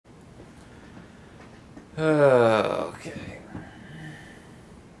Okay.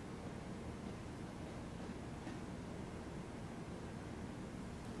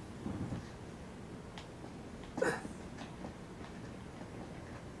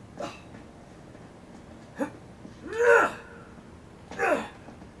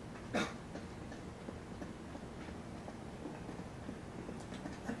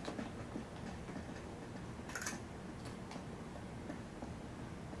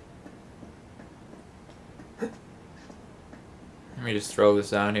 Let me just throw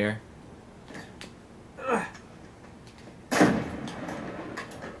this out here.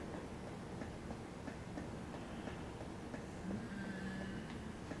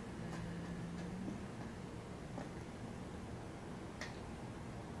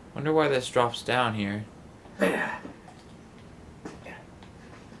 Wonder why this drops down here.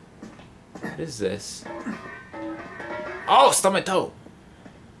 What is this? Oh, stomach toe!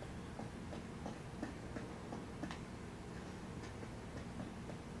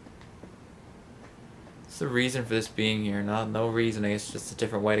 What's the reason for this being here? No reason, I guess it's just a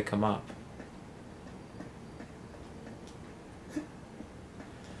different way to come up.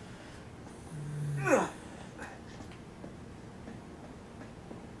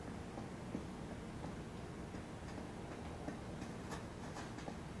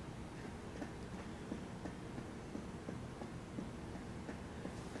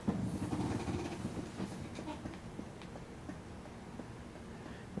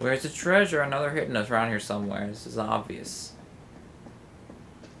 Where's the treasure? Another hidden us around here somewhere. This is obvious.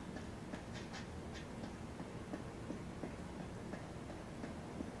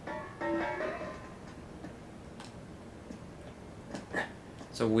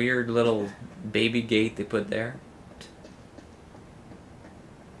 It's a weird little baby gate they put there.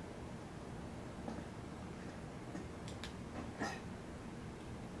 Yeah,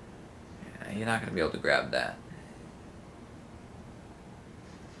 you're not gonna be able to grab that.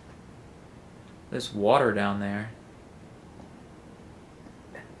 There's water down there.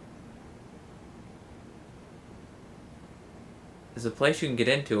 There's a place you can get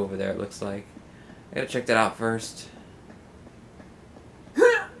into over there, it looks like. I gotta check that out first.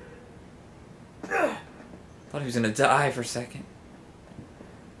 Thought he was gonna die for a second.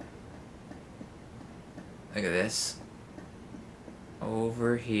 Look at this.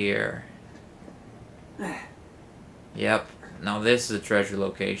 Over here. Yep. Now this is a treasure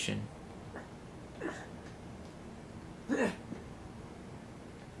location.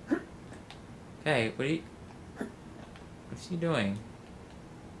 Hey, what's he doing?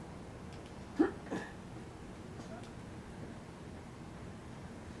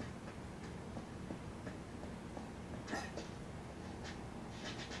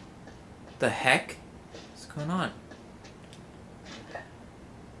 The heck? What's going on?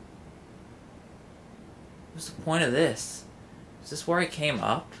 What's the point of this? Is this where I came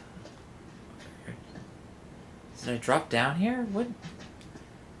up? Did I drop down here? What?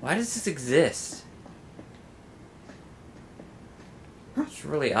 Why does this exist? It's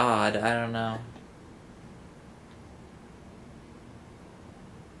really odd. I don't know.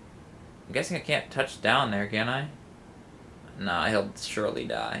 I'm guessing I can't touch down there, can I? Nah, he'll surely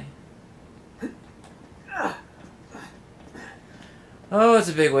die. Oh, it's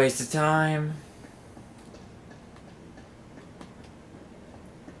a big waste of time.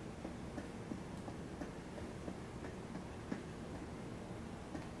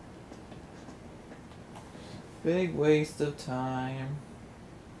 Big waste of time.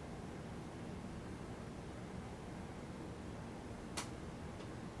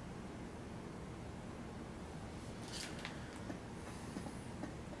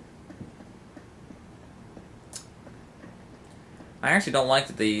 I actually don't like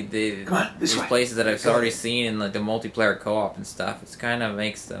these places that I've already seen in like the multiplayer co-op and stuff. It kind of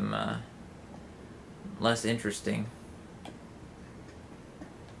makes them less interesting.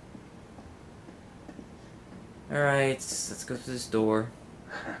 Alright, let's go through this door.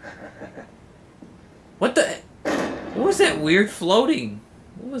 What the? What was that weird floating?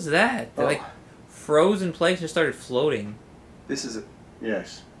 What was that? They like froze in place and started floating. This is a...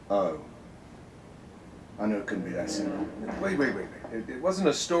 Yes. Oh. I knew it couldn't be that simple. Wait. It wasn't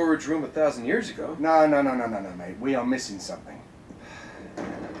a storage room 1,000 years ago. No, mate. We are missing something.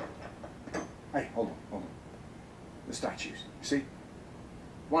 Hey, hold on. The statues. You see?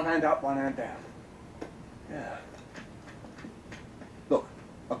 One hand up, one hand down. Yeah. Look,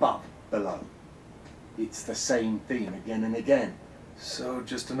 above, below. It's the same theme again and again. So,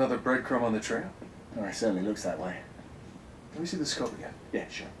 just another breadcrumb on the trail? Oh, it certainly looks that way. Let me see the scope again. Yeah,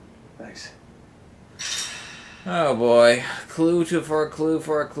 sure. Thanks. Oh boy. Clue for a clue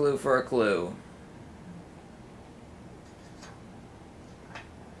for a clue for a clue.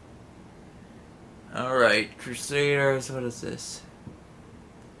 Alright, Crusaders, what is this?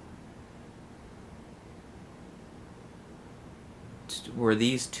 Were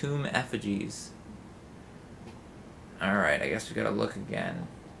these tomb effigies? Alright, I guess we gotta look again.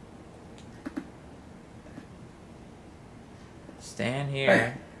 Stand here.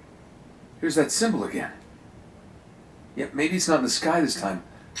 Hey, here's that symbol again. Yeah, maybe it's not in the sky this time,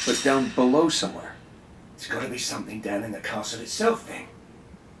 but down below somewhere. It's got to be something down in the castle itself, then.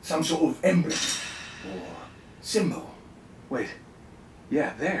 Some sort of emblem or symbol. Wait.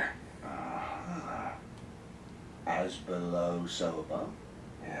 Yeah, there. As below, so above.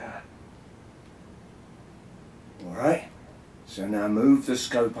 Yeah. All right. So now move the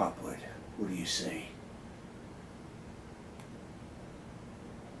scope upward. What do you see?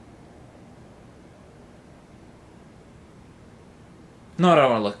 No, I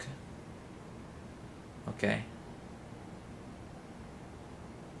don't want to look. Okay.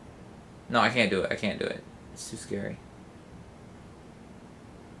 No, I can't do it. I can't do it. It's too scary.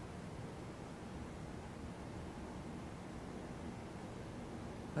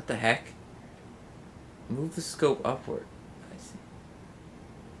 What the heck? Move the scope upward. I see.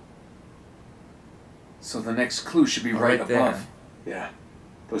 So the next clue should be Oh, right right there. above. Yeah.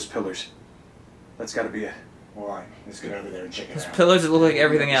 Those pillars. That's gotta be it. All right. Let's get over there and check it Those out. pillars that look like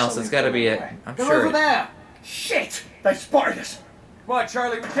everything else. That's got to be it. I'm Come sure. over there! Shit! They spotted us. Come on,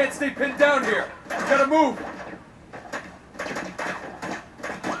 Charlie, we can't stay pinned down here. We gotta move.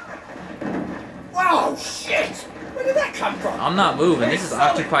 Oh shit! Where did that come from? I'm not moving. This is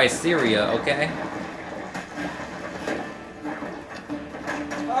Occupy Syria, okay?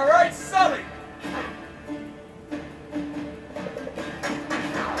 All right, Sully.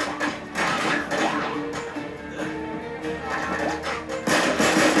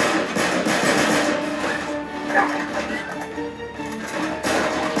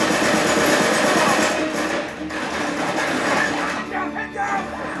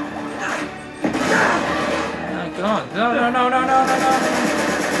 Go on. No, no, no, no, no, no, no.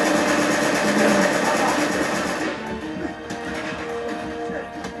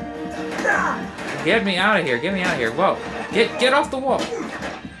 Get me out of here. Get me out of here. Whoa. Get off the wall.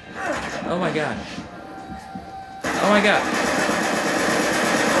 Oh my god. Oh my god.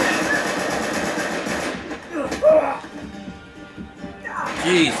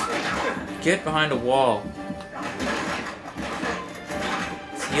 Jeez. Get behind a wall.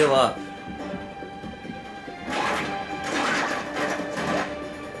 Let's heal up.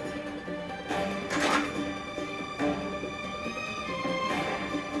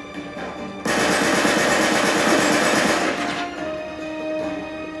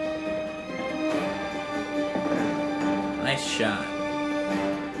 Nice shot.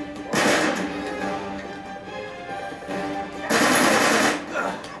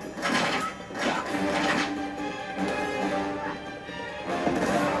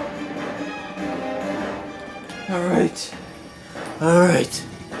 Alright. Alright.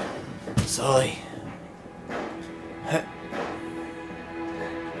 Sully.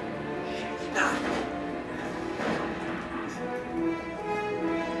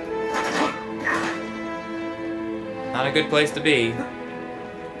 Not a good place to be. So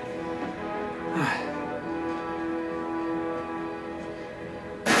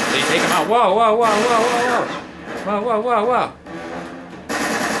you take him out. Whoa, whoa, whoa, whoa, whoa, whoa. Whoa, whoa, whoa,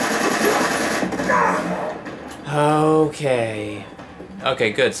 whoa. Okay.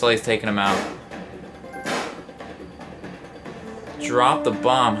 Okay, good. Sully's taking him out. Drop the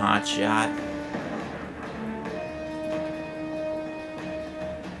bomb, hotshot.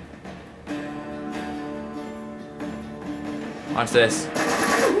 Watch this.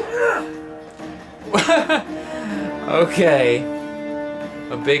 Okay.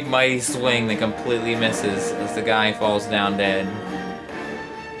 A big mighty swing that completely misses as the guy falls down dead.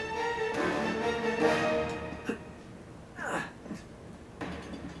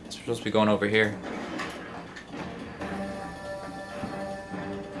 It's supposed to be going over here.